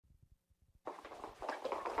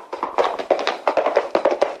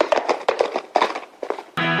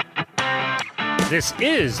This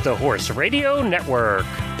is the Horse Radio Network.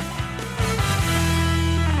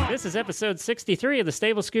 This is episode 63 of the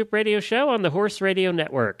Stable Scoop Radio Show on the Horse Radio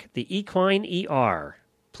Network, the Equine ER.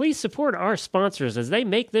 Please support our sponsors as they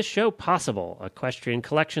make this show possible. Equestrian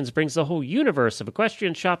Collections brings the whole universe of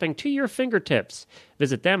equestrian shopping to your fingertips.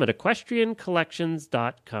 Visit them at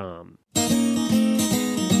equestriancollections.com.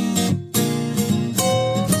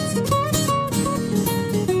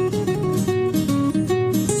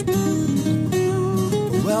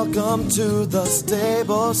 Welcome to the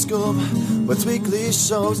Stable Scoop, with weekly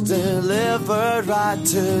shows delivered right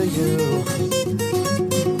to you.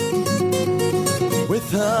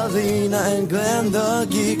 With Helena and Glenn the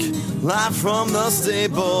Geek, live from the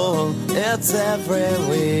stable, it's every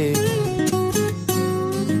week.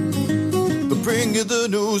 They'll bring you the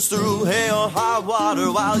news through hail or high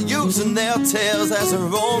water, while using their tails as their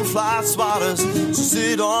own fly swatters. So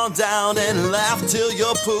sit on down and laugh till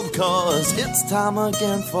you poop, cause it's time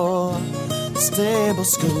again for Stable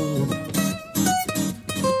Scoop.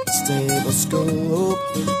 Stable Scoop.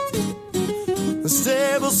 The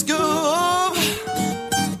Stable Scoop.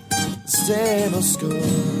 Stable Scoop.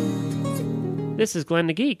 This is Glenn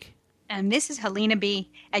the Geek. And this is Helena B.,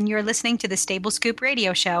 and you're listening to the Stable Scoop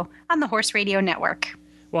Radio Show on the Horse Radio Network.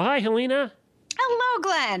 Well, hi, Helena. Hello,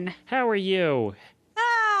 Glenn. How are you?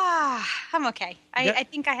 I'm okay. I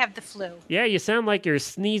think I have the flu. Yeah, you sound like you're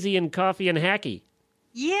sneezy and coughy and hacky.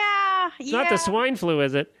 Yeah. It's not the swine flu,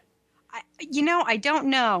 is it? I don't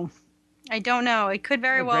know. It could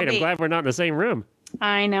very well great. be. I'm glad we're not in the same room.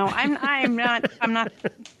 I know. I'm not.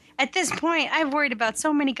 At this point, I've worried about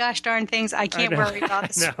so many gosh darn things. I can't worry about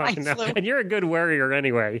the swine flu. And you're a good worrier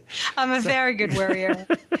anyway. I'm a very good worrier.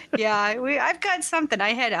 Yeah, I've got something. I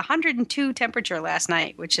had 102 temperature last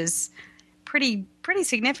night, which is pretty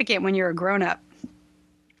significant when you're a grown up.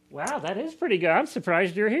 Wow, that is pretty good. I'm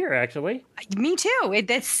surprised you're here, actually. Me too.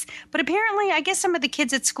 But apparently, I guess some of the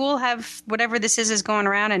kids at school have whatever this is going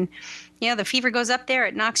around, and the fever goes up there,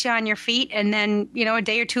 it knocks you on your feet, and then a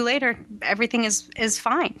day or two later, everything is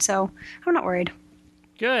fine. So I'm not worried.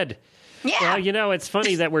 Good. Yeah. Well, it's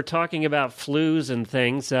funny that we're talking about flus and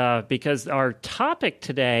things because our topic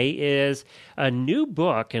today is a new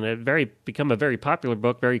book, and become a very popular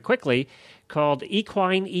book very quickly, called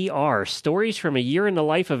Equine ER, Stories from a Year in the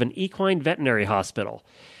Life of an Equine Veterinary Hospital.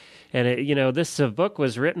 And, this book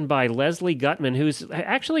was written by Leslie Gutman, who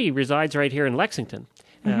actually resides right here in Lexington,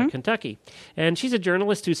 Kentucky. And she's a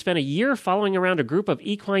journalist who spent a year following around a group of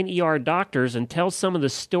equine ER doctors and tells some of the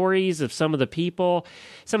stories of some of the people,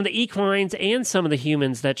 some of the equines and some of the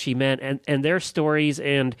humans that she met and their stories.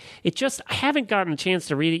 And I haven't gotten a chance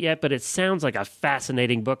to read it yet, but it sounds like a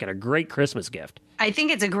fascinating book and a great Christmas gift. I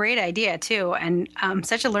think it's a great idea, too, and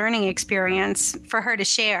such a learning experience for her to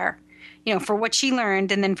share, for what she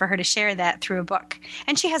learned, and then for her to share that through a book.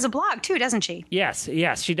 And she has a blog, too, doesn't she? Yes,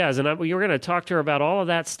 she does. And we're going to talk to her about all of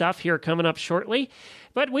that stuff here coming up shortly.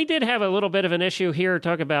 But we did have a little bit of an issue here,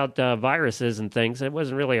 talk about viruses and things. It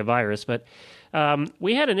wasn't really a virus, but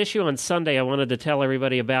we had an issue on Sunday I wanted to tell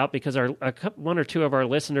everybody about because one or two of our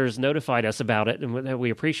listeners notified us about it, and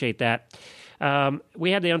we appreciate that.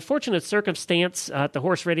 We had the unfortunate circumstance at the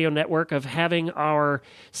Horse Radio Network of having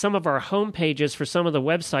some of our home pages for some of the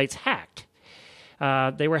websites hacked.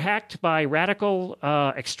 They were hacked by radical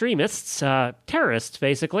extremists, terrorists,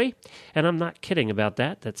 basically. And I'm not kidding about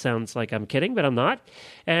that. That sounds like I'm kidding, but I'm not.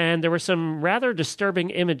 And there were some rather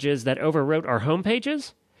disturbing images that overwrote our home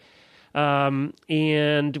pages.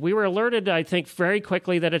 And we were alerted, I think, very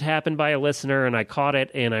quickly that it happened by a listener, and I caught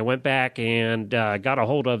it, and I went back and got a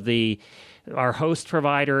hold of our host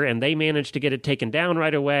provider, and they managed to get it taken down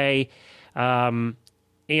right away. And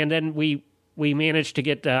then we managed to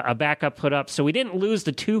get a backup put up, so we didn't lose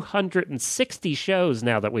the 260 shows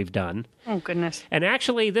now that we've done. Oh, goodness. And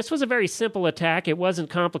actually, this was a very simple attack. It wasn't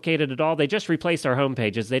complicated at all. They just replaced our home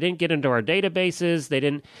pages. They didn't get into our databases.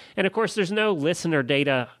 And of course, there's no listener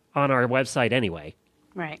data on our website anyway.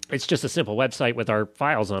 Right. It's just a simple website with our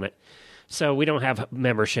files on it. So we don't have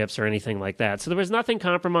memberships or anything like that. So there was nothing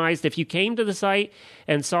compromised. If you came to the site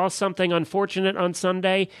and saw something unfortunate on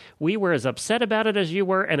Sunday, we were as upset about it as you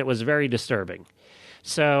were, and it was very disturbing.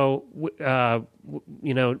 So,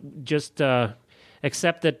 just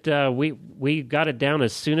accept that we got it down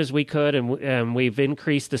as soon as we could, and we've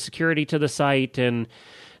increased the security to the site. And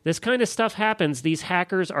this kind of stuff happens. These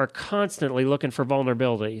hackers are constantly looking for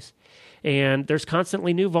vulnerabilities, and there's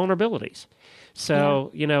constantly new vulnerabilities.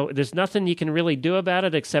 So, there's nothing you can really do about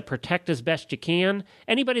it except protect as best you can.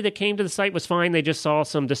 Anybody that came to the site was fine. They just saw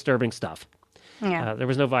some disturbing stuff. Yeah. There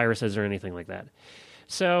was no viruses or anything like that.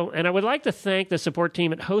 So, and I would like to thank the support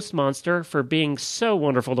team at Host Monster for being so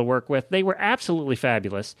wonderful to work with. They were absolutely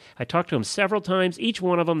fabulous. I talked to them several times. Each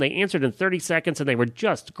one of them, they answered in 30 seconds, and they were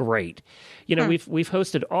just great. You know, we've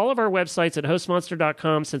hosted all of our websites at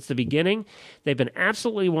hostmonster.com since the beginning. They've been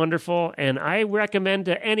absolutely wonderful, and I recommend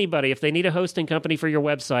to anybody, if they need a hosting company for your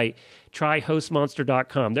website, try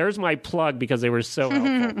hostmonster.com. There's my plug because they were so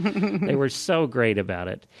helpful. They were so great about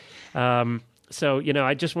it. So, you know,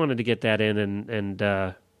 I just wanted to get that in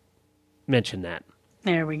and mention that.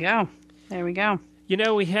 There we go. There we go. You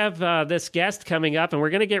know, we have this guest coming up, and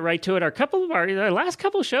we're going to get right to it. Our last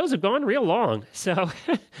couple of shows have gone real long, so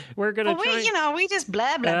we're going to try. We just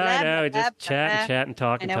blah, blah, blah. No, blah, just chat and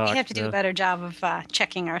talk and talk. We have to do a better job of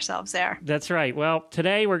checking ourselves there. That's right. Well,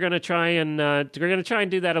 today we're going to try and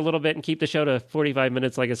do that a little bit and keep the show to 45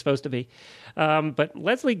 minutes like it's supposed to be. But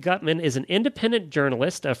Leslie Gutman is an independent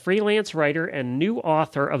journalist, a freelance writer, and new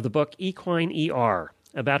author of the book Equine ER.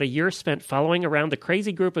 About a year spent following around the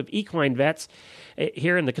crazy group of equine vets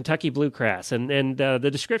here in the Kentucky Bluegrass. And the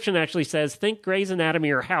description actually says, think Grey's Anatomy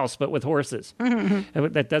or House, but with horses.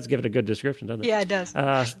 That does give it a good description, doesn't it? Yeah, it does.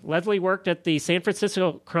 Leslie worked at the San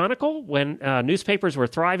Francisco Chronicle when newspapers were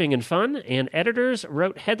thriving and fun, and editors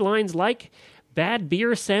wrote headlines like, Bad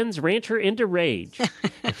beer sends rancher into rage.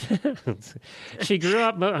 She grew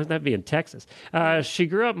up, that'd be in Texas. She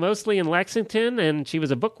grew up mostly in Lexington, and she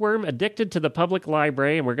was a bookworm addicted to the public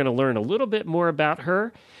library, and we're going to learn a little bit more about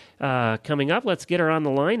her coming up. Let's get her on the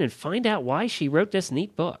line and find out why she wrote this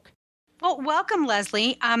neat book. Well, welcome,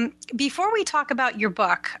 Leslie. Before we talk about your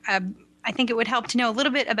book, I think it would help to know a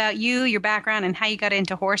little bit about you, your background, and how you got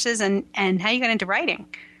into horses and how you got into writing.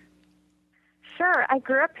 Sure. I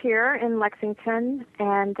grew up here in Lexington,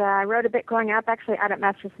 and I wrote a bit growing up, actually out at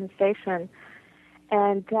Masterson Station.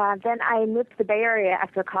 And then I moved to the Bay Area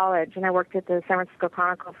after college, and I worked at the San Francisco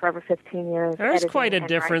Chronicle for over 15 years. There's quite a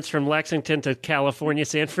difference from Lexington to California,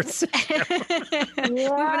 San Francisco. Yeah,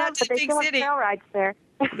 but they still have trail rides there.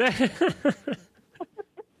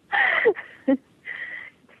 It's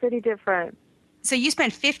pretty different. So you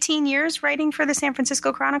spent 15 years writing for the San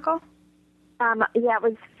Francisco Chronicle? Yeah, it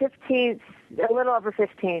was 15, a little over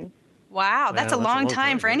 15. Wow, that's a long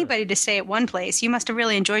time for anybody to stay at one place. You must have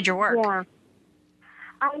really enjoyed your work. Yeah,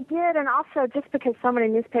 I did, and also just because so many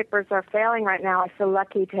newspapers are failing right now, I feel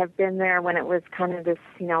lucky to have been there when it was kind of this,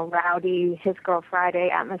 rowdy His Girl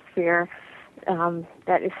Friday atmosphere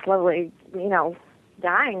that is slowly,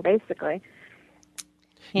 dying, basically.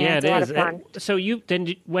 Yeah, it is. So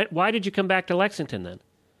why did you come back to Lexington then?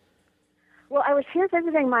 Well, I was here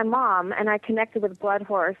visiting my mom, and I connected with Blood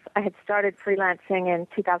Horse. I had started freelancing in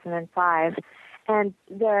 2005, and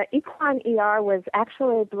the Equine ER was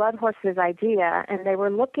actually Blood Horse's idea, and they were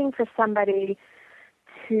looking for somebody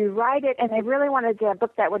to write it, and they really wanted a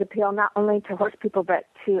book that would appeal not only to horse people but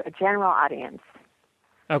to a general audience.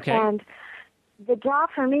 Okay. And the draw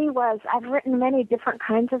for me was I've written many different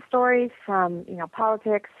kinds of stories, from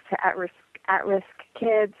politics to at-risk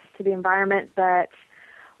kids to the environment, but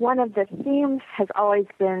one of the themes has always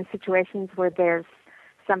been situations where there's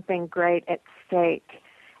something great at stake.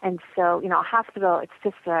 And so, a hospital, it's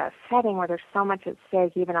just a setting where there's so much at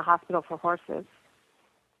stake, even a hospital for horses.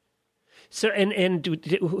 So,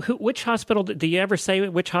 which hospital, did you ever say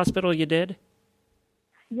which hospital you did?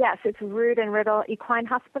 Yes, it's Rood and Riddle Equine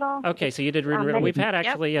Hospital. Okay, so you did Rood and Riddle. We've had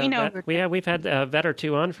actually, we've had a vet or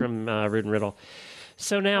two on from Rood and Riddle.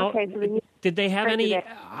 So now, did they have any?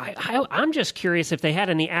 I'm just curious if they had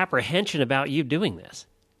any apprehension about you doing this.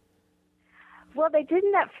 Well, they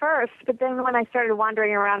didn't at first, but then when I started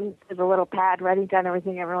wandering around with a little pad, writing down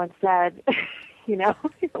everything everyone said,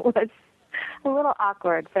 it was a little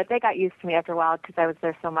awkward. But they got used to me after a while because I was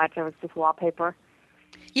there so much. I was just wallpaper.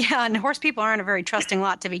 Yeah, and horse people aren't a very trusting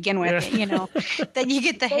lot to begin with, Then you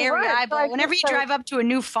get the hairy eyeball. Whenever you drive up to a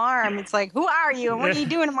new farm, it's like, who are you? And what are you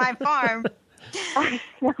doing to my farm? I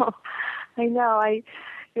know.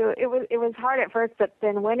 It was hard at first, but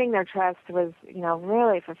then winning their trust was,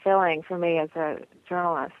 really fulfilling for me as a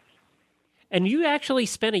journalist. And you actually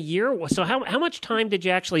spent a year. So how much time did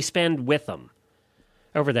you actually spend with them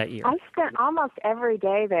over that year? I spent almost every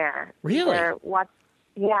day there. Really?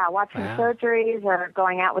 Watching surgeries or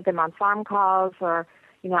going out with them on farm calls or,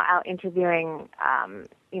 out interviewing,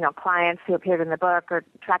 clients who appeared in the book or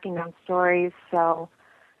tracking down stories. So,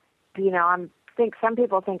 I think some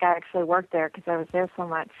people think I actually worked there because I was there so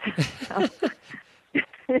much. So,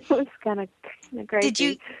 it was kind of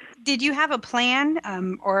crazy. Did you have a plan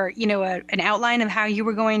or, an outline of how you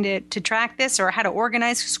were going to track this or how to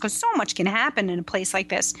organize? Because so much can happen in a place like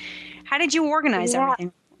this. How did you organize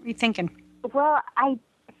everything? What were you thinking? Well, I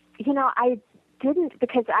didn't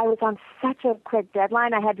because I was on such a quick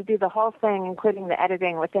deadline. I had to do the whole thing, including the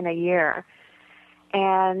editing, within a year.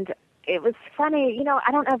 And it was funny,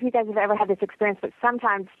 I don't know if you guys have ever had this experience, but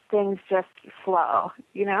sometimes things just flow,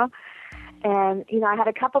 And, I had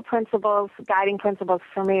a couple guiding principles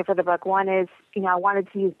for me for the book. One is, I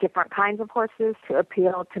wanted to use different kinds of horses to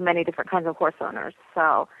appeal to many different kinds of horse owners.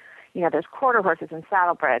 So, there's quarter horses and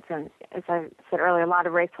saddlebreds, and as I said earlier, a lot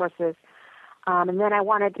of race horses. And then I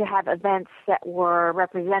wanted to have events that were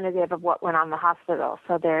representative of what went on in the hospital.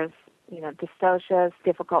 So there's, dystocias,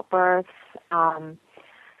 difficult births,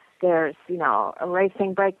 there's, a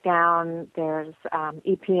racing breakdown, there's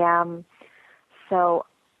EPM. So,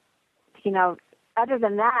 other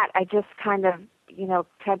than that, I just kind of,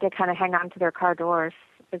 tried to kind of hang on to their car doors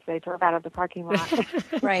as they drove out of the parking lot.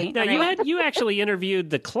 Right. Now, you actually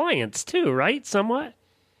interviewed the clients too, right? Somewhat?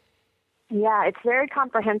 Yeah, it's very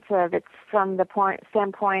comprehensive. It's from the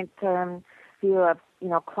standpoint view of,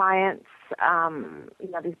 clients,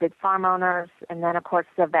 these big farm owners, and then, of course,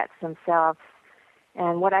 the vets themselves.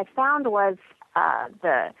 And what I found was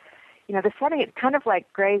the setting is kind of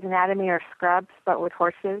like Grey's Anatomy or Scrubs, but with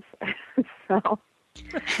horses. So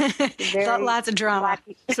lots of drama.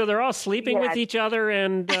 Wacky. So they're all sleeping with each other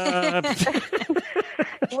and... Well,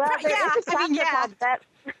 there is a chapter called Vet.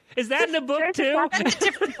 Is that in the book, too? That's a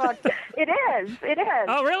different book. It is.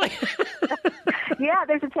 Oh, really? Yeah,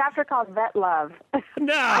 there's a chapter called Vet Love.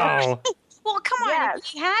 No. Well, come on.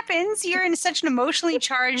 Yes. It happens. You're in such an emotionally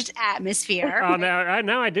charged atmosphere. Oh,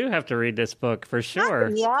 now I do have to read this book for sure.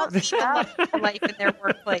 Yeah. Life in their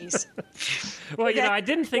workplace. Well, I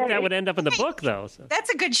didn't think that would end up in the book, though. So. That's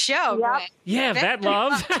a good show. Yep. Gwen. Yeah, Vet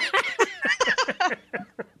Love.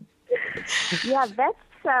 Yeah, vets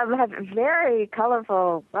have very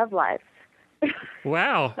colorful love lives.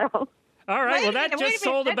 Wow. So, All right. Well, that Wait a just minute.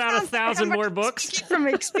 sold That about sounds like 1,000 I'm more books. speaking from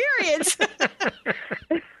experience.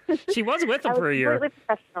 She was with them I for a was year. completely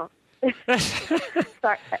professional.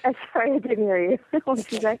 Sorry, I didn't hear you. What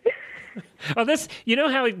did you say? Oh,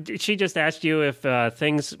 how she just asked you if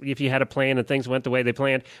you had a plan and things went the way they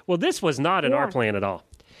planned. Well, this was not in our plan at all.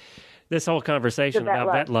 This whole conversation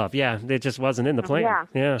about vet love. Yeah, it just wasn't in the plan.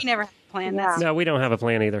 Yeah. You never had a plan. Yeah. No, we don't have a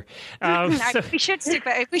plan either. We should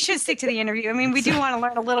stick to the interview. I mean, we do want to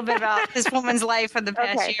learn a little bit about this woman's life for the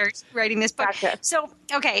past years writing this book. Gotcha. So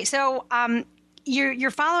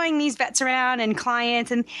you're following these vets around and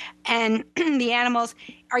clients and the animals.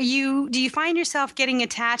 Do you find yourself getting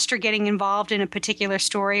attached or getting involved in a particular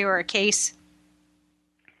story or a case?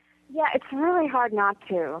 Yeah, it's really hard not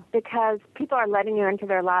to because people are letting you into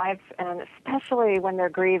their lives, and especially when they're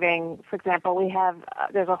grieving. For example,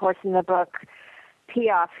 there's a horse in the book,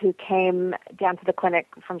 Piaf, who came down to the clinic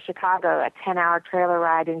from Chicago, a 10-hour trailer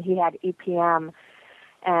ride, and he had EPM.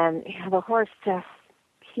 And the horse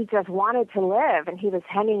he just wanted to live, and he was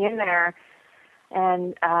hanging in there.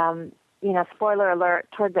 And, spoiler alert,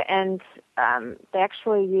 toward the end, they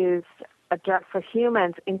actually used a drug for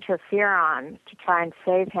humans, interferon, to try and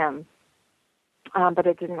save him. But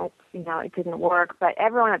it didn't work. But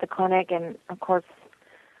everyone at the clinic, and of course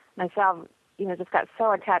myself, just got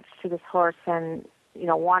so attached to this horse and,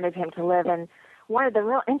 wanted him to live. And one of the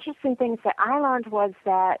real interesting things that I learned was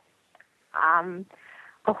that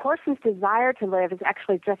a horse's desire to live is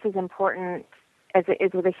actually just as important as it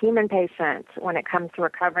is with a human patient when it comes to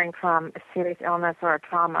recovering from a serious illness or a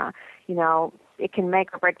trauma. It can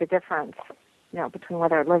make or break the difference, between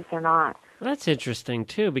whether it lives or not. Well, that's interesting,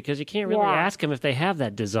 too, because you can't really ask them if they have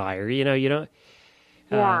that desire. You don't.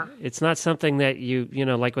 It's not something that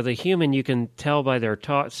like with a human, you can tell by their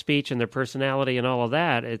speech and their personality and all of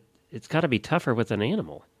that. It's got to be tougher with an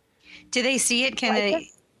animal. Do they see it? Can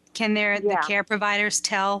the care providers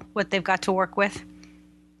tell what they've got to work with?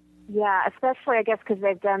 Yeah, especially, I guess, because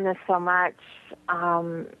they've done this so much.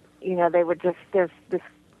 They would there's this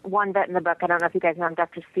one vet in the book, I don't know if you guys know him,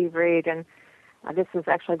 Dr. Steve Reed, and this was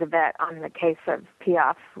actually the vet on the case of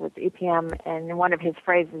Piaf with EPM, and one of his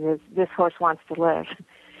phrases is, "This horse wants to live."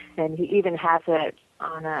 And he even has it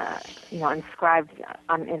on inscribed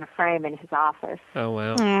in a frame in his office. Oh,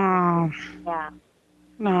 wow. Oh. Yeah.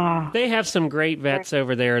 No. They have some great vets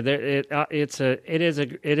over there. It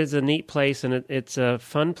is a neat place, and it's a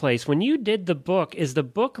fun place. When you did the book, is the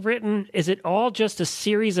book written? Is it all just a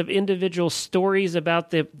series of individual stories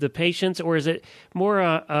about the patients, or is it more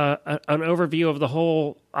an overview of the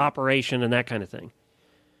whole operation and that kind of thing?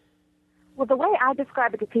 Well, the way I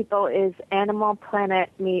describe it to people is Animal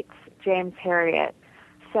Planet meets James Herriot.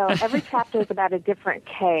 So every chapter is about a different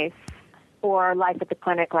case or life at the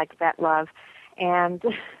clinic, like Vet Love. And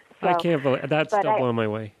so, I can't believe that's still blowing my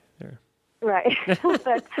way there. Right.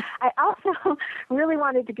 But I also really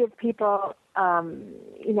wanted to give people,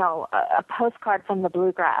 a postcard from the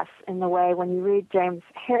bluegrass in the way when you read James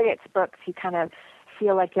Herriot's books, you kind of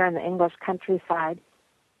feel like you're in the English countryside.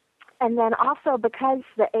 And then also because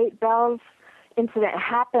the 8 Bells incident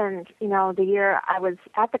happened, the year I was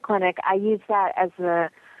at the clinic, I used that as the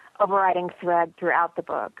overriding thread throughout the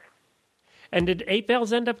book. And did 8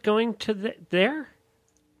 Bells end up going to there?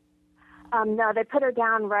 No, they put her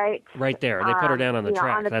down right there. They put her down on the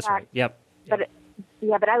track. That's track. right. Yep. But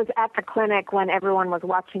I was at the clinic when everyone was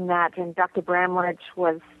watching that, and Dr. Bramlage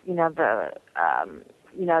was, the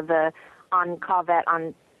on-call vet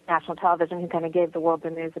on national television who kind of gave the world the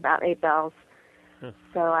news about 8 Bells. Huh.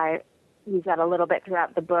 So I use that a little bit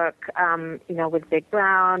throughout the book, with Big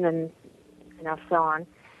Brown and, so on.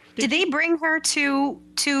 Did they bring her to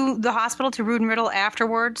the hospital, to Rood and Riddle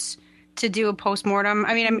afterwards to do a postmortem?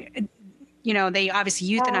 I mean, they obviously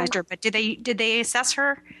euthanized her, but did they assess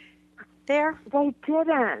her there? They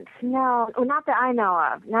didn't. No, not that I know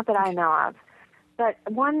of. But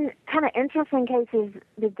one kind of interesting case is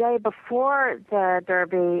the day before the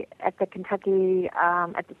Derby at the Kentucky,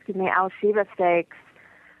 Al Shiva Stakes,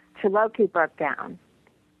 Chiloki broke down.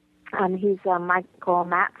 He's Michael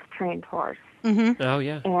Matt's trained horse. Mm-hmm. Oh,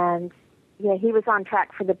 yeah. And, he was on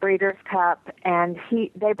track for the Breeders' Cup, and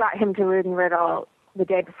they brought him to Rood and Riddle the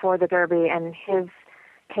day before the Derby, and his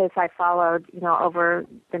case I followed, over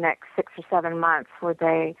the next 6 or 7 months where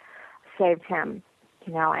they saved him,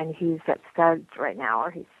 and he's at studs right now,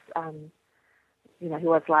 or he's, he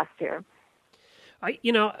was last year. I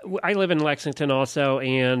live in Lexington also,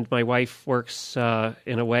 and my wife works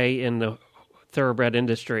in a way in the thoroughbred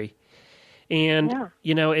industry. And,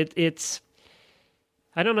 it's...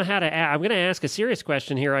 I don't know how to. I'm going to ask a serious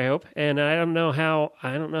question here, I hope, and I don't know how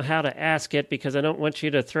to ask it because I don't want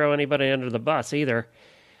you to throw anybody under the bus either.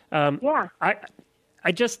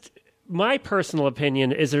 I just, my personal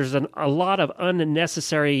opinion is there's a lot of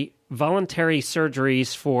unnecessary voluntary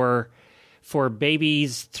surgeries for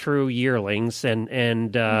babies through yearlings,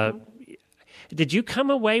 and did you come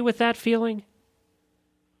away with that feeling?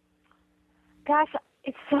 Gosh,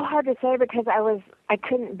 it's so hard to say because I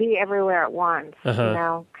couldn't be everywhere at once, because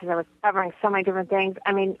I was covering so many different things.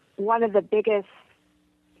 I mean, one of the biggest,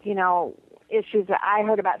 issues that I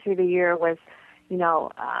heard about through the year was,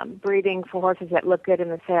 breeding for horses that look good in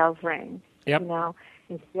the sales ring,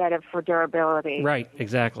 instead of for durability. Right,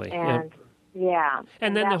 exactly. And,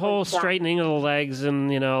 And then the whole straightening of the legs and,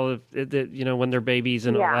 when they're babies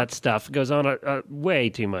and all that stuff goes on way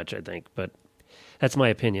too much, I think, but... That's my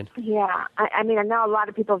opinion. Yeah. I mean, I know a lot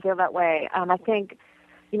of people feel that way. I think,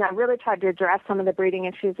 I really tried to address some of the breeding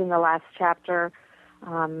issues in the last chapter,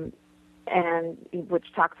 and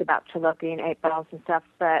which talks about Chiloki and 8 Bells and stuff.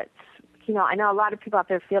 But, I know a lot of people out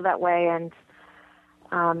there feel that way. And,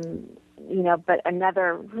 but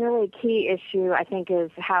another really key issue, I think,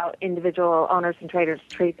 is how individual owners and traders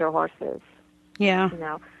treat their horses. Yeah.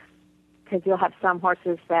 Because you'll have some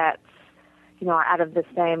horses that, are out of the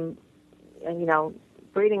same...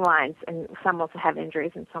 breeding lines, and some will have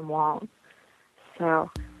injuries and some won't. So,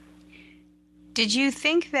 did you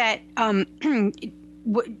think that?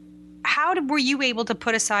 How were you able to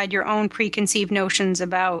put aside your own preconceived notions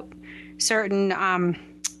about certain?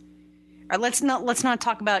 Or let's not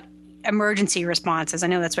talk about emergency responses. I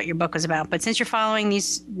know that's what your book was about, but since you're following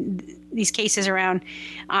these cases around,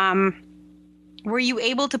 were you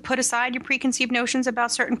able to put aside your preconceived notions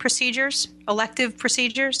about certain procedures, elective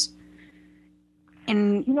procedures?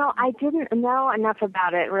 And I didn't know enough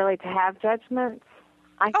about it really to have judgments.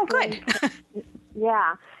 Good.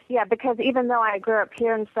 Yeah, because even though I grew up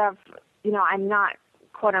here and stuff, I'm not,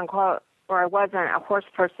 quote unquote, or I wasn't a horse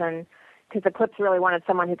person, because the clips really wanted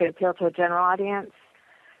someone who could appeal to a general audience.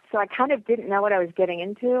 So I kind of didn't know what I was getting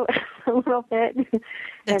into a little bit.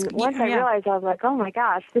 And once I realized, I was like, oh my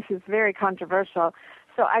gosh, this is very controversial.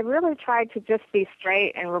 So I really tried to just be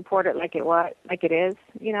straight and report it like it is,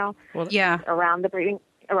 around the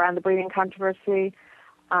breeding controversy.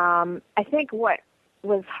 I think what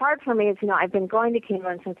was hard for me is, I've been going to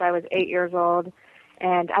Keeneland since I was 8 years old,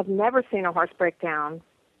 and I've never seen a horse break down,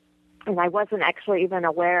 and I wasn't actually even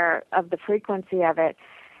aware of the frequency of it.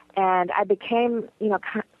 And I became,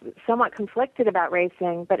 somewhat conflicted about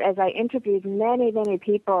racing, but as I interviewed many, many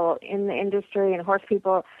people in the industry and horse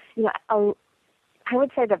people, I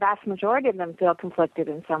would say the vast majority of them feel conflicted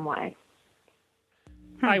in some way.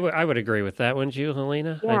 I would agree with that, wouldn't you,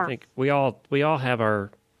 Helena? Yeah. I think we all have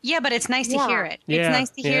our... Yeah, but it's nice to hear it. Yeah, it's nice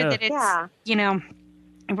to hear that it's,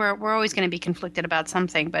 we're always going to be conflicted about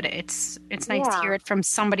something, but it's nice to Yeah. hear it from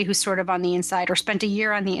somebody who's sort of on the inside or spent a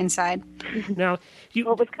year on the inside. Now,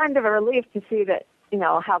 Well, it was kind of a relief to see that,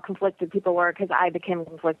 how conflicted people were, because I became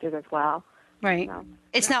conflicted as well. Right. No.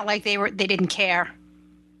 It's not like they didn't care.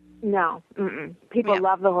 No. Mm-mm. People Yeah.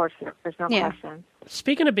 love the horses. There's no Yeah. question.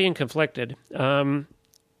 speaking of being conflicted,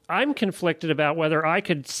 I'm conflicted about whether I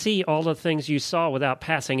could see all the things you saw without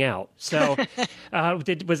passing out. So,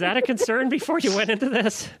 was that a concern before you went into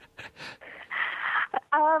this?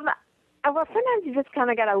 Well, sometimes you just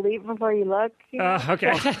kind of got to leap before you look.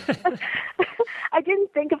 Okay. I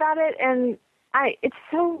didn't think about it, and it's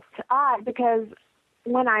so odd because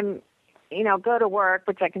when I'm, go to work,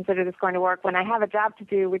 which I consider this going to work, when I have a job to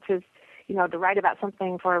do, which is, to write about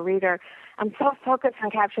something for a reader, I'm so focused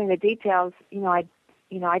on capturing the details,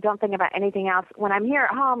 I don't think about anything else. When I'm here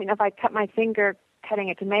at home, if I cut my finger cutting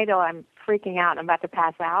a tomato, I'm freaking out. I'm about to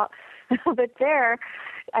pass out. But there,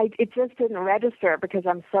 it just didn't register because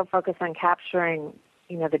I'm so focused on capturing,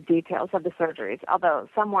 the details of the surgeries, although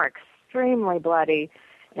some were extremely bloody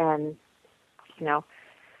and,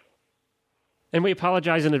 And we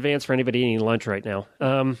apologize in advance for anybody eating lunch right now.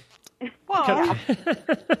 Well,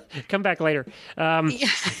 Come back later. I mean,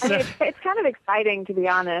 it's kind of exciting, to be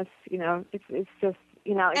honest. It's just,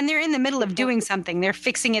 and they're in the middle of doing something. They're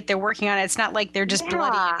fixing it. They're working on it. It's not like they're just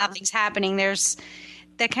bloody and nothing's happening.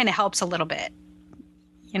 That kind of helps a little bit.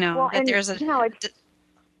 well, that and, there's a.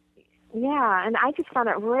 Yeah, and I just found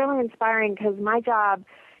it really inspiring because my job,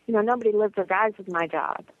 nobody lives or dies with my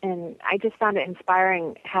job. And I just found it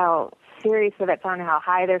inspiring how serious the vets are and how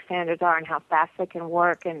high their standards are and how fast they can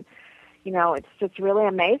work. And, it's just really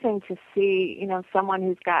amazing to see, someone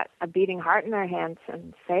who's got a beating heart in their hands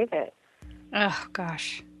and save it. Oh,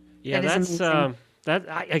 gosh. Yeah, That is amazing.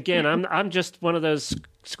 Again, I'm just one of those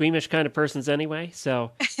squeamish kind of persons anyway,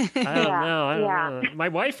 so I don't know. I don't know. My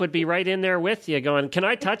wife would be right in there with you going, can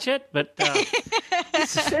I touch it? But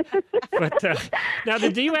now,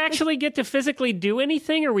 did you actually get to physically do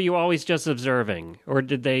anything, or were you always just observing? Or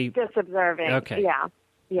did they... Just observing. Okay. Yeah.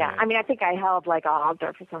 Right. I mean, I think I held like a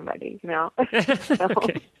halter for somebody, So,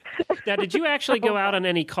 Okay. Now, did you actually go out on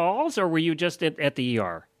any calls, or were you just at the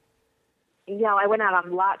ER? I went out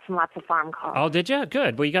on lots and lots of farm calls. Oh, did you?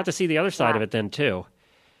 Good. Well, you got to see the other side of it then, too.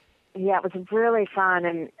 Yeah, it was really fun.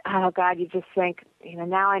 And, oh, God, you just think,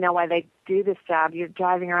 now I know why they do this job. You're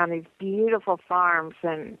driving around these beautiful farms,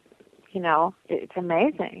 and, it's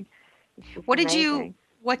amazing. Did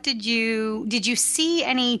you see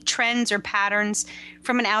any trends or patterns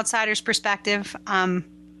from an outsider's perspective?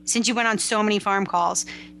 Since you went on so many farm calls,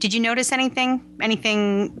 did you notice anything,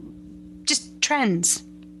 just trends?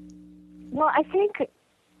 Well, I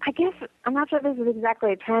guess, I'm not sure if this is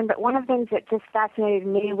exactly a trend, but one of the things that just fascinated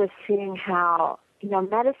me was seeing how,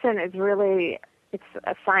 medicine is really, it's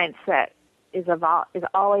a science that is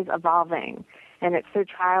always evolving, and it's through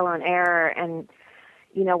trial and error, and,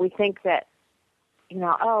 we think that,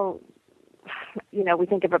 we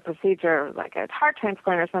think of a procedure like a heart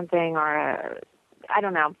transplant or something, or I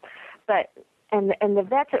don't know, but and the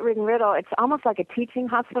vets at Rig and Riddle, it's almost like a teaching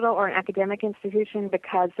hospital or an academic institution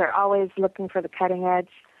because they're always looking for the cutting edge.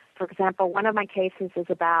 For example, one of my cases is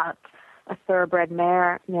about a thoroughbred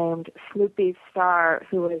mare named Sloopy Star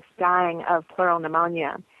who was dying of pleural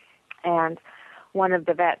pneumonia, and one of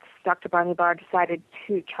the vets, Dr. Barney Barr, decided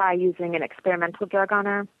to try using an experimental drug on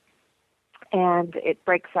her, and it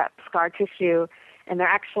breaks up scar tissue. And they're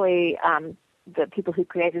actually, the people who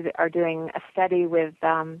created it are doing a study with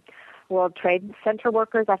World Trade Center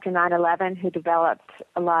workers after 9/11 who developed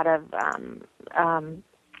a lot of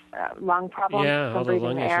lung problems Yeah, from all the breathing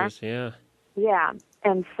lung air. issues, yeah. Yeah,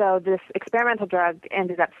 and so this experimental drug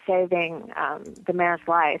ended up saving the mare's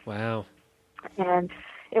life. Wow. And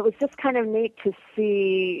it was just kind of neat to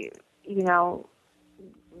see,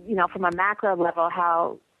 from a macro level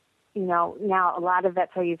how, now a lot of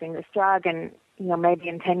vets are using this drug, and, maybe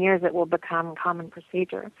in 10 years it will become common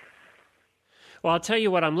procedure. Well, I'll tell you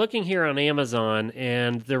what, I'm looking here on Amazon,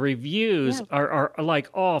 and the reviews are like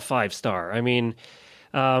all 5-star. I mean,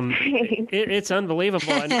 it's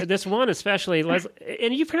unbelievable. And this one especially,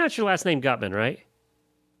 and you pronounce your last name Gutman, right?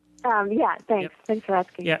 Yeah, thanks. Yep. Thanks for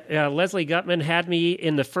asking. Yeah, Leslie Gutman had me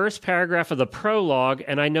in the first paragraph of the prologue,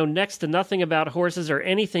 and I know next to nothing about horses or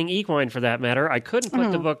anything equine for that matter. I couldn't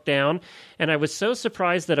put the book down, and I was so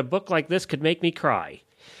surprised that a book like this could make me cry.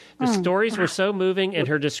 The stories were so moving, and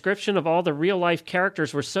her description of all the real-life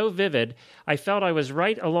characters were so vivid, I felt I was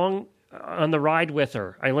right along on the ride with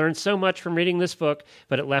her. I learned so much from reading this book,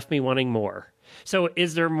 but it left me wanting more. So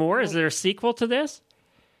is there more? Is there a sequel to this?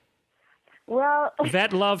 Well,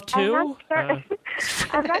 Vet love too?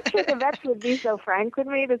 I'm not sure the vets would be so frank with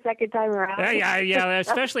me the second time around. Yeah,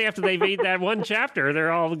 especially after they read that one chapter.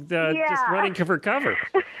 They're all just running for cover.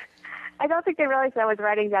 I don't think they realized I was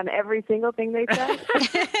writing down every single thing they said.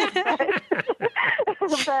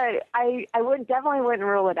 but I definitely wouldn't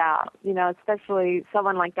rule it out, especially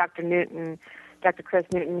someone like Dr. Newton, Dr. Chris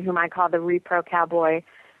Newton, whom I call the repro cowboy.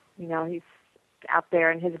 He's out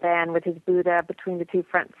there in his van with his Buddha between the two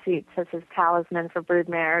front seats as his talisman for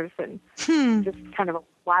broodmares, and just kind of a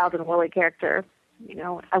wild and woolly character.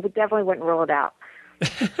 I definitely wouldn't rule it out.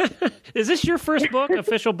 Is this your first book,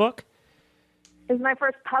 official book? It's my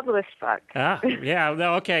first published book. Yeah.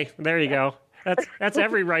 No, okay. There you go. That's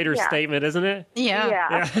every writer's statement, isn't it?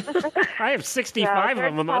 Yeah. I have 65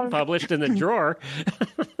 of them unpublished in the drawer.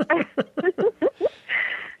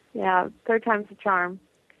 Yeah, third time's the charm.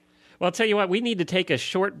 Well, I'll tell you what, we need to take a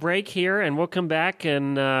short break here, and we'll come back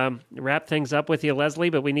and wrap things up with you, Leslie,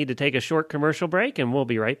 but we need to take a short commercial break, and we'll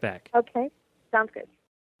be right back. Okay, sounds good.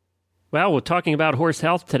 Well, we're talking about horse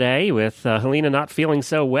health today with Helena not feeling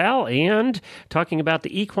so well and talking about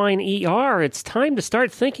the Equine ER. It's time to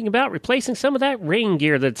start thinking about replacing some of that rain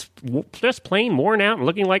gear that's just plain worn out and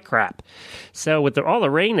looking like crap. So with all the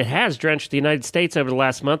rain that has drenched the United States over the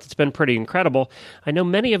last month, it's been pretty incredible. I know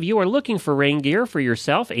many of you are looking for rain gear for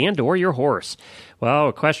yourself and or your horse.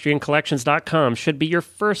 Well, EquestrianCollections.com should be your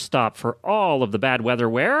first stop for all of the bad weather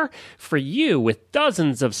wear for you, with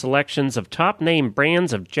dozens of selections of top-name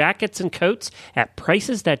brands of jackets and coats at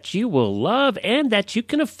prices that you will love and that you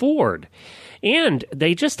can afford. And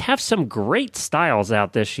they just have some great styles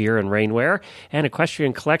out this year in rainwear, and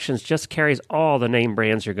Equestrian Collections just carries all the name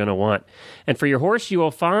brands you're going to want. And for your horse, you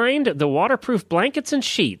will find the waterproof blankets and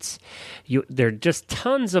sheets. There are just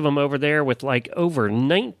tons of them over there with like over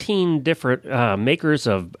 19 different makers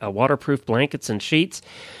of waterproof blankets and sheets.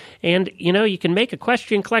 And, you can make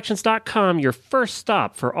EquestrianCollections.com your first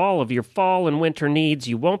stop for all of your fall and winter needs.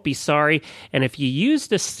 You won't be sorry. And if you use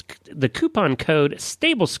the coupon code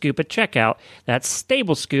StableScoop at checkout, that's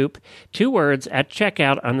StableScoop, 2 words, at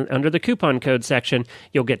checkout under the coupon code section,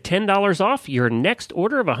 you'll get $10 off your next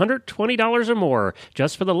order of $120 or more,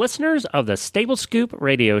 just for the listeners of the Stable Scoop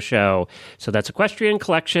radio show. So that's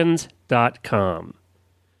EquestrianCollections.com.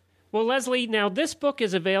 Well, Leslie, now this book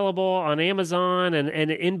is available on Amazon and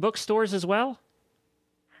in bookstores as well?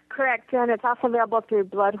 Correct, and it's also available through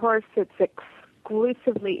Blood Horse. It's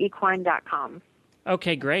exclusively equine.com.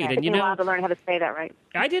 Okay, great. And you're allowed to learn how to say that right.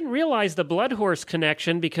 I didn't realize the Blood Horse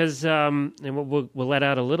connection because, and we'll let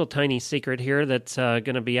out a little tiny secret here that's going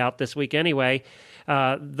to be out this week anyway.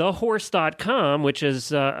 TheHorse.com, which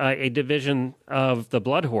is a division of the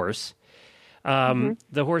Blood Horse,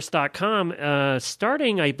 TheHorse.com,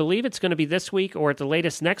 starting, I believe it's going to be this week or at the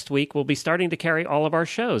latest next week, we'll be starting to carry all of our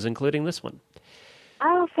shows, including this one.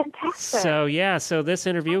 Oh, fantastic. So this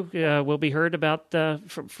interview will be heard about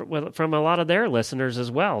from a lot of their listeners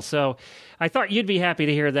as well. So I thought you'd be happy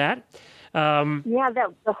to hear that.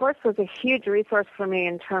 The horse was a huge resource for me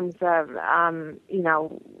in terms of,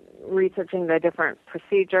 researching the different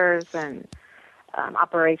procedures and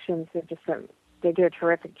operations. They do a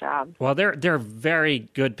terrific job. Well, they're very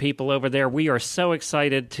good people over there. We are so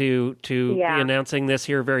excited to be announcing this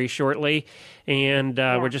here very shortly, and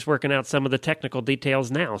we're just working out some of the technical details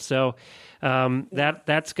now. So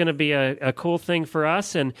that's going to be a cool thing for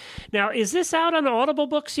us. And now, is this out on Audible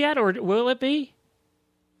books yet, or will it be?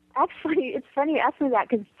 Actually, it's funny you asked me that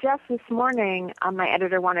because just this morning, my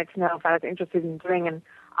editor wanted to know if I was interested in doing an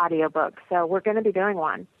audiobook. So we're going to be doing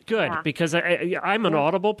one. Good, because I'm an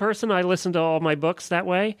Audible person. I listen to all my books that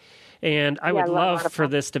way, and I would love for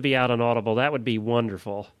this to be out on Audible. That would be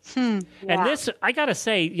wonderful. And this, I got to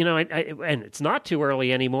say, and it's not too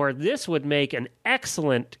early anymore, this would make an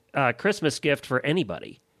excellent Christmas gift for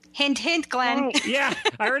anybody. Hint, hint, Glenn. Right. Yeah,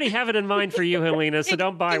 I already have it in mind for you, Helena, so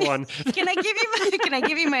don't buy one. Can I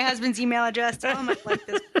give you my husband's email address? Tell him I'd like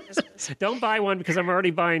this. Don't buy one because I'm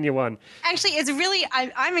already buying you one. Actually, it's really,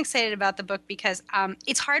 I'm excited about the book because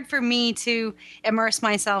it's hard for me to immerse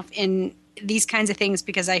myself in these kinds of things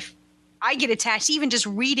because I get attached, even just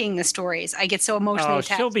reading the stories. I get so emotionally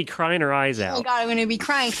attached. She'll be crying her eyes out. Oh, God, I'm going to be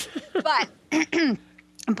crying.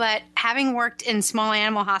 But having worked in small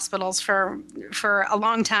animal hospitals for a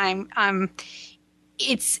long time,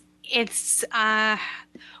 it's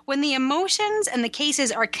when the emotions and the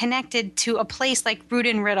cases are connected to a place like Root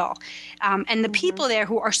and Riddle, and the people there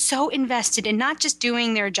who are so invested in not just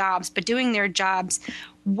doing their jobs, but doing their jobs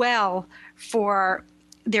well for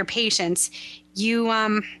their patients,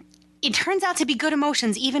 it turns out to be good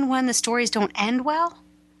emotions even when the stories don't end well.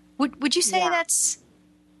 Would you say that's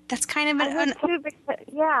That's kind of I would too, because,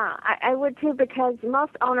 I would too, because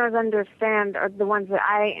most owners understand, or the ones that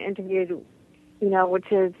I interviewed,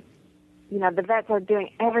 which is, the vets are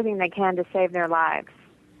doing everything they can to save their lives.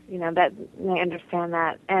 That they understand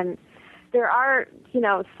that. And there are,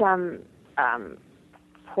 some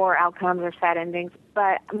poor outcomes or sad endings,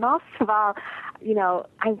 but most of all,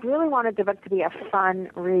 I really wanted the book to be a fun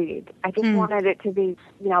read. I just wanted it to be,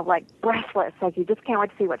 like breathless, like you just can't wait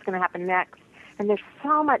to see what's going to happen next. And there's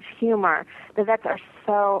so much humor. The vets are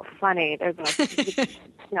so funny. There's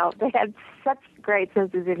they have such great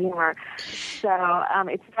senses of humor. So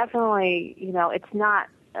it's definitely, it's not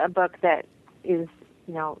a book that is,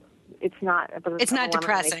 it's not a book. It's not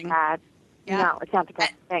depressing. Yeah. No, it's not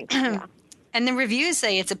depressing. Thanks. Yeah. And the reviews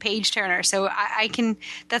say it's a page turner, so I can.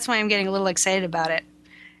 That's why I'm getting a little excited about it.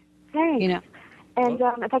 Thanks. And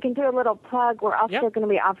if I can do a little plug, we're also going to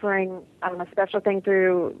be offering a special thing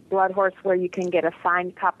through Blood Horse where you can get a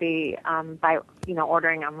signed copy by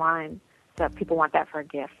ordering online. So if people want that for a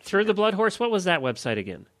gift. Through the Blood Horse, what was that website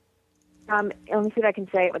again? Let me see if I can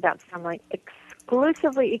say it without stumbling.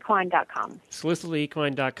 ExclusivelyEquine.com.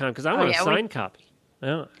 ExclusivelyEquine.com, because I want a signed copy.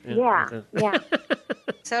 Oh, yeah.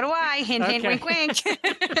 So do I. Hint, hint, wink, wink.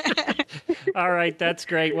 All right, that's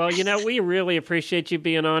great. Well, we really appreciate you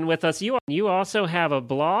being on with us. You also have a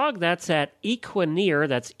blog. That's at Equineer.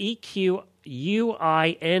 That's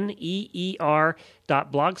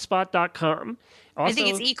EQUINEER.blogspot.com. I think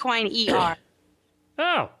it's Equine ER.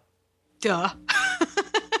 Oh. Duh.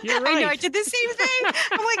 You're right. I know, I did the same thing.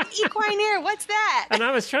 I'm like, Equineer, what's that? And I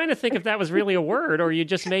was trying to think if that was really a word or you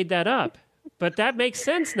just made that up. But that makes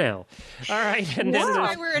sense now. All right. And this is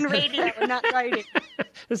why we're in radio and not writing.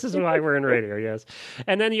 This is why we're in radio, yes.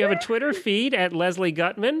 And then you have a Twitter feed at Leslie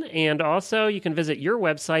Gutman. And also you can visit your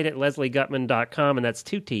website at lesliegutman.com, and that's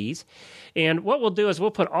 2 T's. And what we'll do is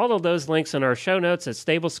we'll put all of those links in our show notes at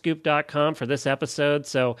stablescoop.com for this episode.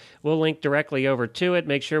 So we'll link directly over to it.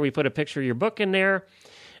 Make sure we put a picture of your book in there.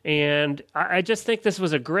 And I just think this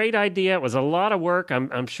was a great idea. It was a lot of work.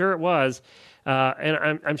 I'm sure it was.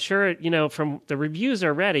 And I'm sure, from the reviews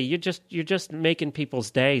already, you're just making people's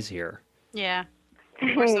days here. Yeah.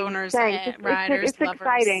 Horse owners, riders, it's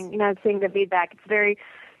exciting, seeing the feedback. It's very,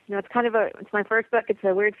 it's kind of it's my first book. It's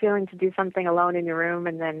a weird feeling to do something alone in your room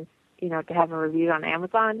and then, to have a review on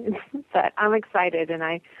Amazon. But I'm excited, and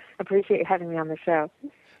I appreciate having me on the show.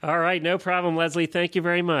 All right. No problem, Leslie. Thank you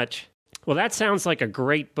very much. Well, that sounds like a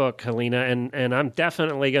great book, Helena, and I'm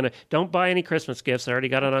definitely going to... Don't buy any Christmas gifts. I already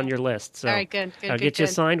got it on your list. So all right, good. I'll get you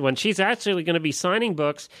signed one. She's actually going to be signing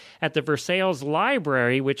books at the Versailles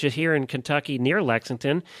Library, which is here in Kentucky near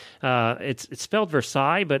Lexington. It's spelled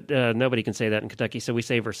Versailles, but nobody can say that in Kentucky, so we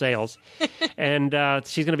say Versailles. And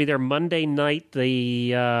she's going to be there Monday night,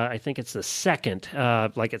 I think it's the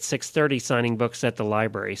 2nd, like at 6:30, signing books at the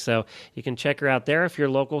library. So you can check her out there if you're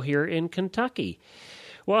local here in Kentucky.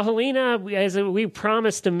 Well, Helena, as we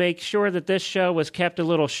promised to make sure that this show was kept a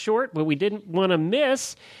little short, but we didn't want to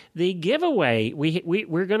miss the giveaway.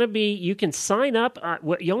 We're going to be, you can sign up.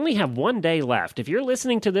 You only have 1 day left. If you're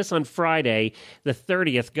listening to this on Friday, the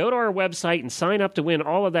 30th, go to our website and sign up to win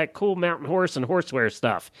all of that cool mountain horse and horseware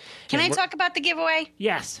stuff. Can I talk about the giveaway?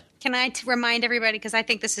 Yes. Can I remind everybody, because I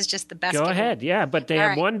think this is just the best Go ahead, yeah, but they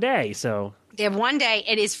have 1 day, so... They have 1 day.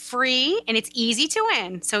 It is free, and it's easy to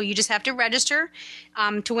win. So you just have to register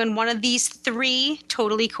to win one of these 3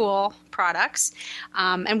 totally cool products.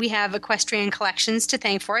 And we have Equestrian Collections to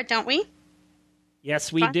thank for it, don't we?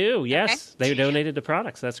 Yes, we do. Yes, okay. They donated the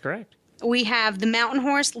products. That's correct. We have the Mountain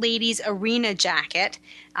Horse Ladies Arena Jacket.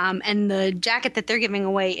 And the jacket that they're giving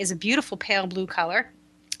away is a beautiful pale blue color.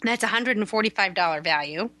 That's $145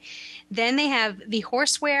 value. Then they have the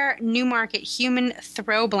Horseware Newmarket Human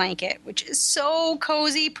Throw Blanket, which is so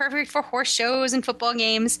cozy, perfect for horse shows and football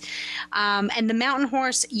games. And the Mountain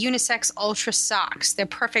Horse Unisex Ultra Socks. They're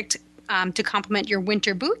perfect to complement your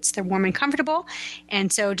winter boots. They're warm and comfortable.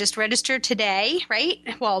 And so just register today, right?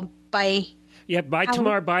 Well, by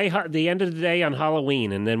tomorrow, by the end of the day on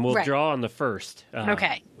Halloween, and then we'll draw on the 1st.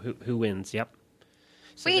 Okay. Who wins, yep.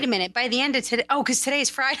 So wait a minute, by the end of today, because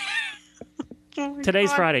today's Friday.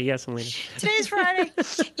 Today's Friday, yes, Helena. Today's Friday.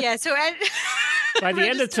 Yeah, so by the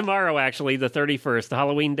end of tomorrow, actually, the 31st, the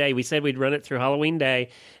Halloween day, we said we'd run it through Halloween day,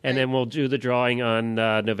 and then we'll do the drawing on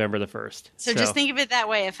November the 1st. So just think of it that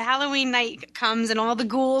way. If Halloween night comes and all the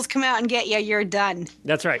ghouls come out and get you, you're done.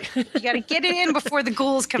 That's right. You got to get it in before the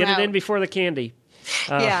ghouls come out. Get it in before the candy.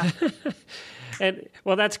 Yeah. And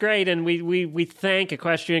well, that's great, and we thank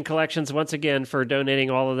Equestrian Collections once again for donating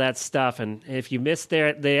all of that stuff. And if you missed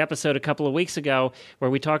the episode a couple of weeks ago where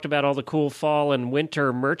we talked about all the cool fall and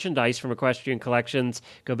winter merchandise from Equestrian Collections,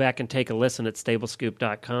 go back and take a listen at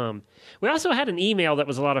stablescoop.com. We also had an email that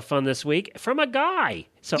was a lot of fun this week from a guy.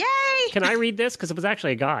 So Yay! Can I read this? Because it was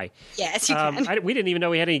actually a guy. Yes, you can. We didn't even know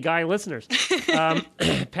we had any guy listeners.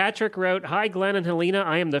 Patrick wrote, "Hi, Glenn and Helena.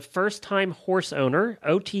 I am the first-time horse owner,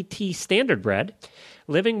 OTT standardbred,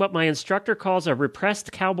 living what my instructor calls a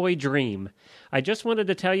repressed cowboy dream. I just wanted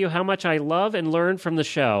to tell you how much I love and learn from the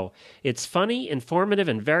show. It's funny, informative,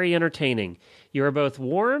 and very entertaining. You are both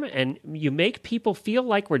warm, and you make people feel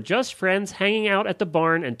like we're just friends hanging out at the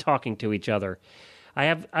barn and talking to each other. I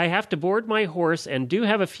have to board my horse and do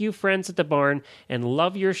have a few friends at the barn and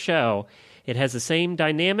love your show. It has the same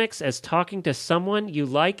dynamics as talking to someone you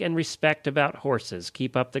like and respect about horses.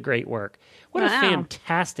 Keep up the great work." What a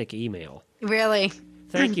fantastic email. Really?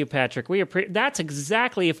 Thank you, Patrick. That's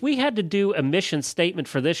exactly, if we had to do a mission statement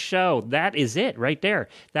for this show, that is it right there.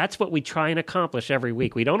 That's what we try and accomplish every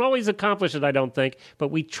week. We don't always accomplish it, I don't think, but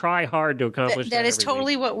we try hard to accomplish that is every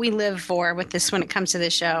totally week. What we live for with this when it comes to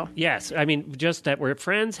this show. Yes. I mean, just that we're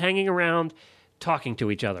friends hanging around, talking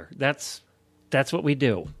to each other. That's what we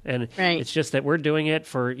do. And It's just that we're doing it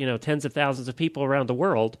for, tens of thousands of people around the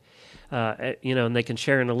world, and they can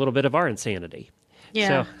share in a little bit of our insanity.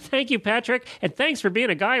 Yeah. So thank you, Patrick, and thanks for being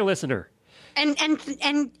a guy listener. And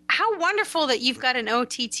how wonderful that you've got an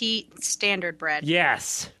OTT standardbred.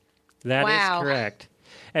 Yes, that is correct.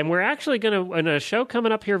 And we're actually going to, in a show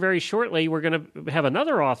coming up here very shortly, we're going to have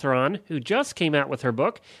another author on who just came out with her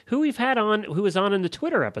book, who we've had on, who was on in the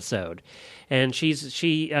Twitter episode. And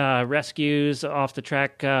she rescues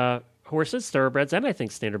off-the-track horses, thoroughbreds, and I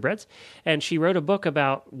think standardbreds. And she wrote a book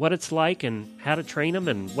about what it's like and how to train them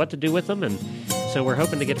and what to do with them. And so we're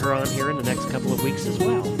hoping to get her on here in the next couple of weeks as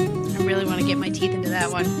well. I really want to get my teeth into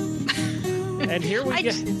that one. And here we go.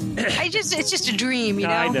 It's just a dream, you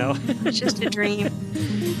know? I know. It's just a dream.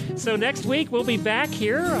 So next week we'll be back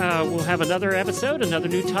here. We'll have another episode, another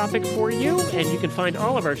new topic for you. And you can find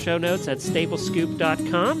all of our show notes at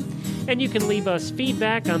stablescoop.com. And you can leave us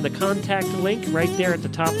feedback on the contact link right there at the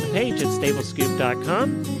top of the page at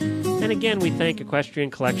stablescoop.com. And again, we thank Equestrian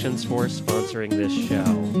Collections for sponsoring this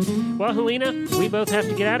show. Well, Helena, we both have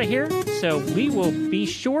to get out of here, so we will be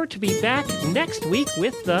sure to be back next week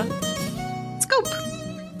with the Scoop.